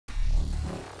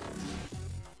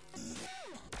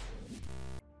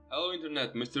Hello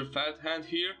Internet, Mr. Fat Hand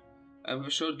here. I have a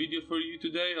short video for you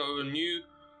today, our new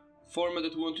format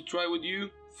that we want to try with you.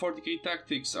 40k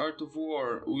Tactics, Art of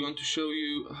War. We want to show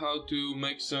you how to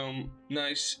make some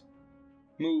nice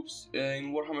moves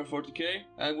in Warhammer 40k.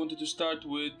 I wanted to start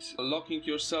with locking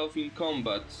yourself in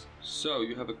combat. So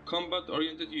you have a combat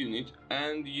oriented unit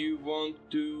and you want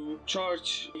to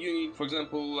charge unit, for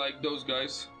example like those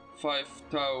guys, 5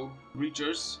 Tau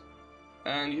Breachers,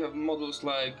 and you have models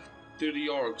like 30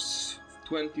 Orcs,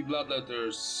 20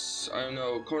 Bloodletters, I don't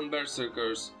know, Corn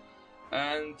Berserkers,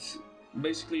 and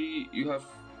basically you have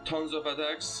tons of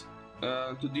attacks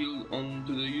to deal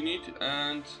onto the unit,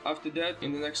 and after that,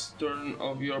 in the next turn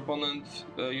of your opponent,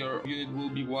 your unit will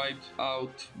be wiped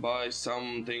out by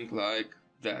something like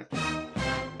that.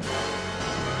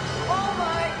 Oh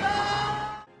my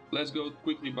god! Let's go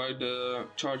quickly by the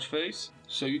charge phase.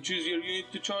 So you choose your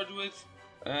unit to charge with,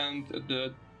 and at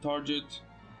the target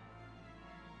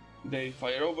they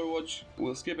fire Overwatch,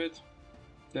 we'll skip it.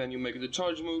 Then you make the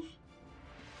charge move.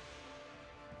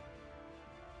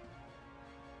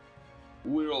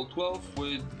 We roll 12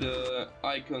 with the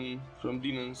icon from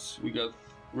Demons, we got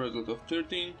result of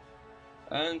 13,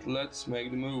 and let's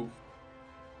make the move.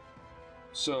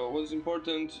 So what is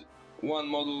important, one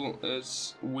model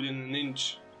is within an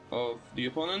inch of the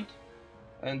opponent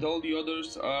and all the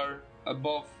others are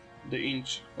above the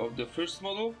inch of the first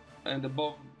model and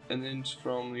above an inch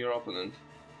from your opponent.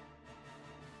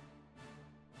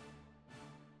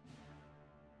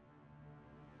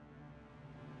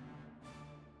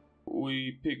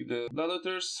 We pick the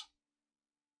Bloodletters,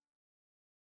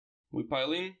 we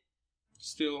pile in,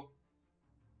 still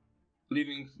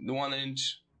leaving the 1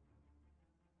 inch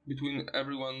between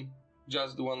everyone,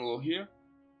 just the one row here.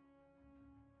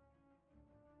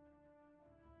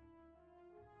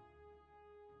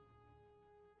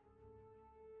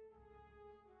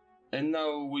 And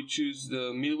now we choose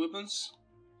the melee weapons.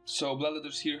 So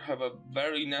Bloodletters here have a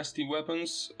very nasty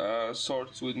weapons,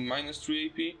 swords with -3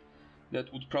 AP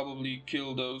that would probably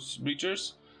kill those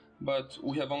breachers, but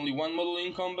we have only one model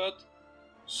in combat,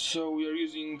 so we are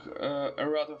using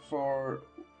errata for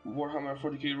Warhammer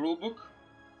 40k rulebook,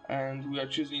 and we are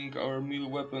choosing our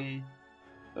melee weapon,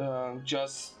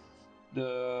 just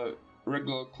the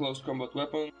regular close combat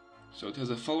weapon. So it has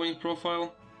a following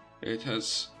profile. It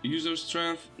has user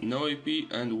strength, no AP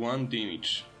and 1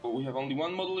 damage. We have only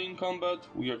one model in combat,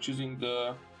 we are choosing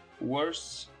the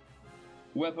worst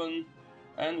weapon,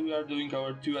 and we are doing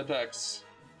our 2 attacks.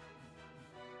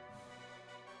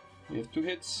 We have 2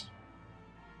 hits,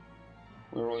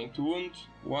 we're rolling 2 wound,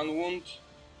 1 wound,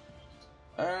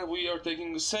 and we are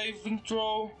taking a saving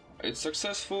throw. It's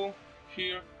successful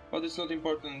here, but it's not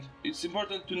important. It's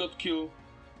important to not kill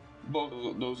both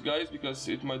of those guys because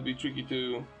it might be tricky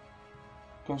to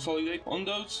consolidate on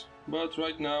those, but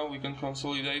right now we can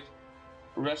consolidate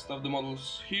rest of the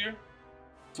models here.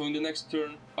 So in the next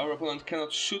turn our opponent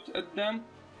cannot shoot at them,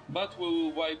 but we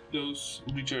will wipe those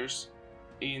breachers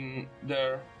in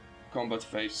their combat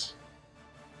phase.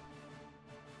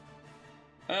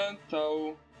 And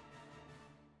Tau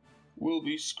will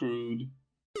be screwed.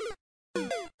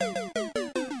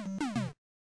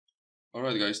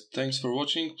 Alright guys, thanks for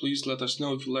watching. Please let us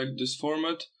know if you like this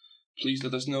format. Please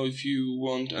let us know if you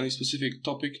want any specific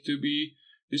topic to be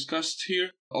discussed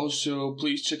here. Also,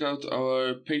 please check out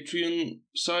our Patreon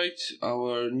site,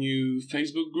 our new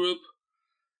Facebook group,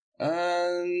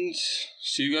 and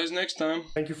see you guys next time.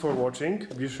 Thank you for watching.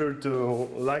 Be sure to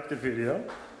like the video,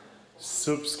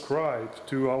 subscribe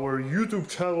to our YouTube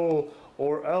channel,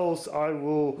 or else I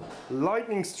will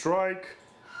lightning strike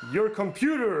your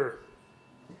computer.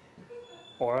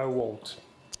 Or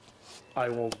I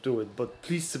won't do it, but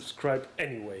please subscribe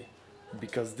anyway,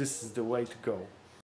 because this is the way to go.